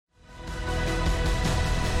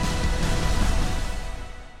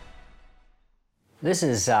This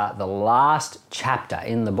is the last chapter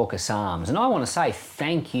in the book of Psalms, and I want to say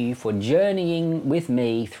thank you for journeying with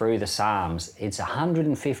me through the Psalms. It's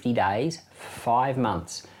 150 days, 5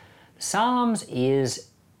 months. Psalms is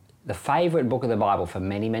the favourite book of the Bible for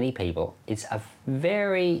many, many people. It's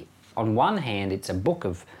on one hand, it's a book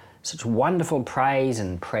of such wonderful praise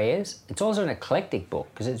and prayers. It's also an eclectic book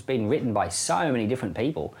because it's been written by so many different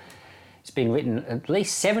people. It's been written, at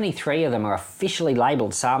least 73 of them are officially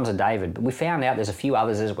labelled Psalms of David, but we found out there's a few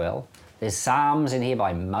others as well. There's Psalms in here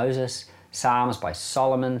by Moses, Psalms by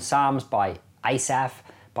Solomon, Psalms by Asaph,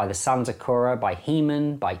 by the sons of Korah, by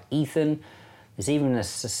Heman, by Ethan. There's even a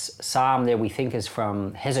psalm there we think is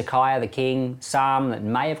from Hezekiah the king, psalm that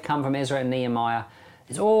may have come from Ezra and Nehemiah.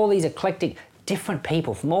 There's all these eclectic different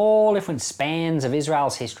people from all different spans of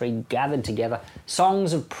Israel's history gathered together,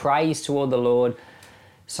 songs of praise toward the Lord,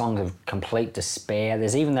 songs of complete despair.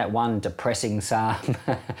 There's even that one depressing psalm.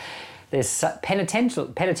 There's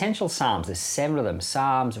penitential psalms. There's 7 of them.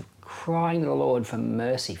 Psalms of crying to the Lord for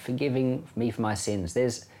mercy, forgiving me for my sins.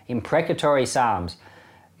 There's imprecatory psalms,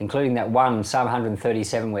 including that one, Psalm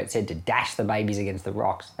 137, where it said to dash the babies against the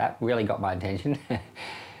rocks. That really got my attention. You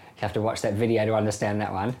have to watch that video to understand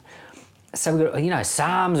that one. So we've got,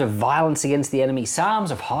 psalms of violence against the enemy, psalms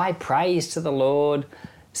of high praise to the Lord,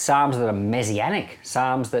 psalms that are messianic,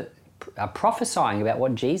 psalms that are prophesying about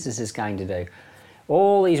what Jesus is going to do.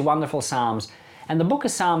 All these wonderful psalms. And the book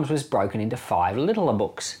of Psalms was broken into 5 littler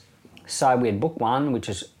books. So we had book 1, which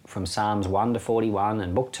is from Psalms 1 to 41,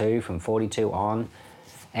 and book 2 from 42 on.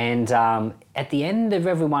 And at the end of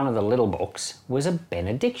every one of the little books was a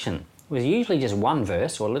benediction. It was usually just one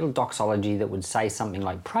verse or a little doxology that would say something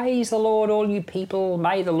like, praise the Lord, all you people,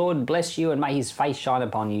 may the Lord bless you and may his face shine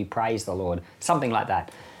upon you, praise the Lord. Something like that.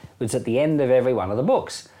 It was at the end of every one of the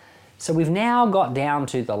books. So we've now got down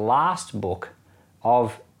to the last book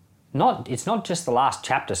it's not just the last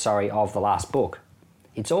chapter, of the last book.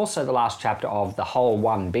 It's also the last chapter of the whole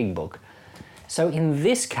one big book. So in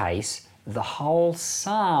this case, the whole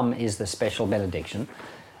psalm is the special benediction.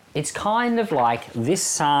 It's kind of like this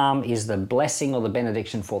psalm is the blessing or the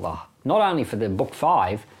benediction not only for the book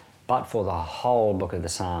 5, but for the whole book of the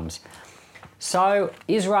Psalms. So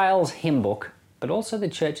Israel's hymn book, but also the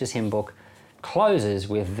church's hymn book, closes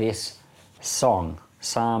with this song,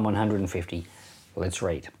 Psalm 150. Let's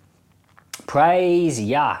read. Praise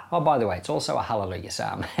Yah. Oh, by the way, it's also a hallelujah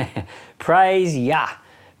psalm. Praise Yah.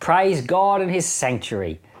 Praise God in his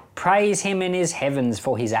sanctuary. Praise him in his heavens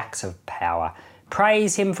for his acts of power.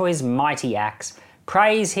 Praise him for his mighty acts.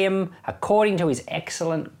 Praise him according to his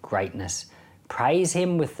excellent greatness. Praise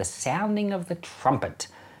him with the sounding of the trumpet.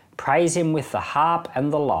 Praise him with the harp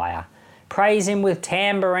and the lyre. Praise him with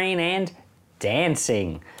tambourine and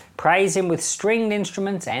dancing. Praise him with stringed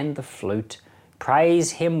instruments and the flute.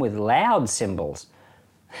 Praise him with loud cymbals.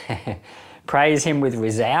 Praise him with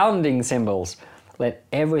resounding cymbals. Let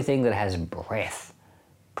everything that has breath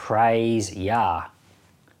praise Yah.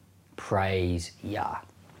 Praise Yah.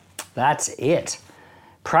 That's it.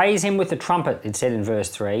 Praise him with the trumpet, it said in verse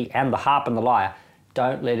 3, and the harp and the lyre.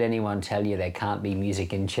 Don't let anyone tell you there can't be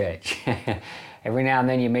music in church. Every now and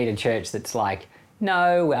then you meet a church that's like,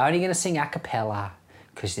 no, we're only going to sing a cappella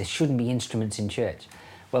because there shouldn't be instruments in church.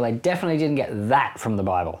 Well, they definitely didn't get that from the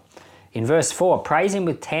Bible. In verse 4, praise him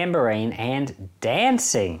with tambourine and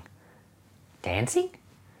dancing. Dancing?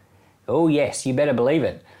 Oh yes, you better believe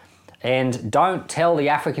it. And don't tell the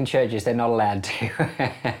African churches they're not allowed to.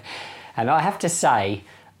 And I have to say,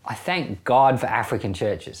 I thank God for African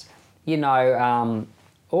churches.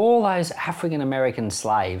 All those African American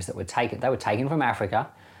slaves that were taken from Africa,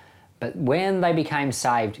 but when they became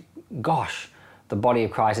saved, gosh, the body of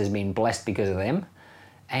Christ has been blessed because of them.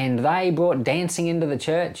 And they brought dancing into the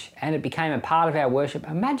church and it became a part of our worship.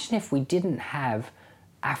 Imagine if we didn't have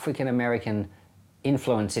African American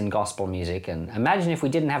influence in gospel music, and imagine if we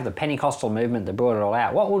didn't have the Pentecostal movement that brought it all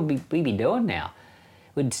out. What would we be doing now?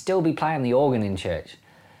 We'd still be playing the organ in church.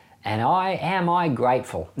 And I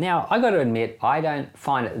grateful. Now, I got to admit, I don't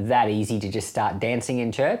find it that easy to just start dancing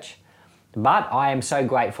in church, but I am so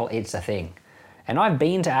grateful it's a thing. And I've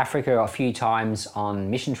been to Africa a few times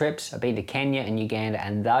on mission trips. I've been to Kenya and Uganda,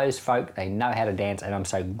 and those folk, they know how to dance, and I'm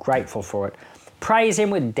so grateful for it. Praise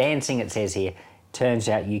him with dancing, it says here. Turns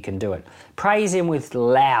out you can do it. Praise him with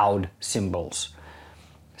loud cymbals.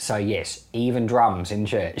 So yes, even drums in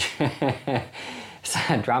church.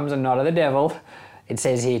 So drums are not of the devil. It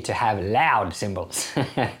says here to have loud cymbals.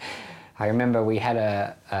 I remember we had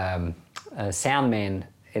a sound man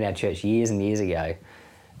in our church years and years ago,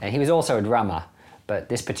 and he was also a drummer, but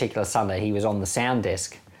this particular Sunday he was on the sound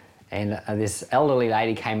desk, and this elderly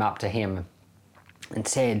lady came up to him and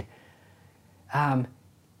said, can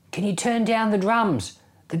you turn down the drums?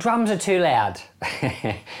 The drums are too loud.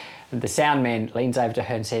 The sound man leans over to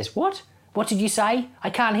her and says, what? What did you say? I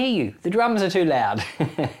can't hear you. The drums are too loud.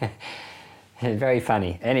 Very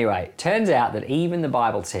funny. Anyway, turns out that even the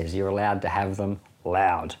Bible says you're allowed to have them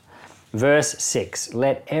loud. Verse 6,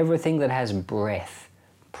 let everything that has breath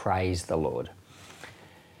praise the Lord.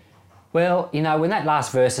 Well, you know, when that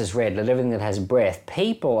last verse is read, let everything that has breath,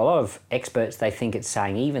 a lot of experts, they think it's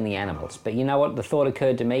saying even the animals. But you know what? The thought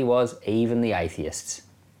occurred to me was even the atheists.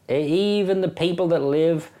 Even the people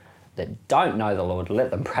that don't know the Lord,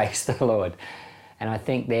 let them praise the Lord. And I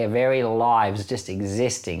think their very lives just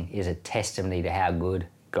existing is a testimony to how good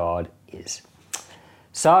God is.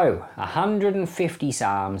 So, 150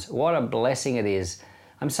 Psalms, what a blessing it is.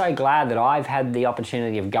 I'm so glad that I've had the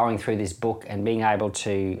opportunity of going through this book and being able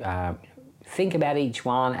to think about each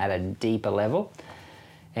one at a deeper level.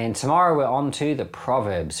 And tomorrow we're on to the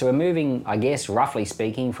Proverbs. So we're moving, I guess, roughly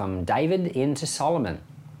speaking, from David into Solomon.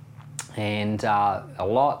 And a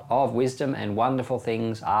lot of wisdom and wonderful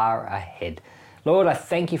things are ahead. Lord, I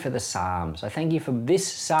thank you for the Psalms. I thank you for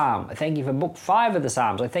this Psalm. I thank you for book 5 of the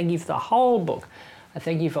Psalms. I thank you for the whole book. I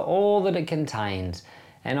thank you for all that it contains.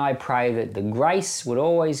 And I pray that the grace would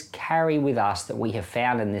always carry with us that we have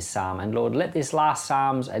found in this Psalm. And Lord, let this last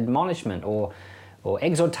Psalm's admonishment or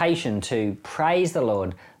exhortation to praise the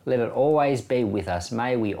Lord, let it always be with us.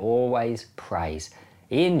 May we always praise.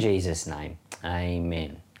 In Jesus' name,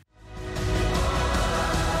 amen.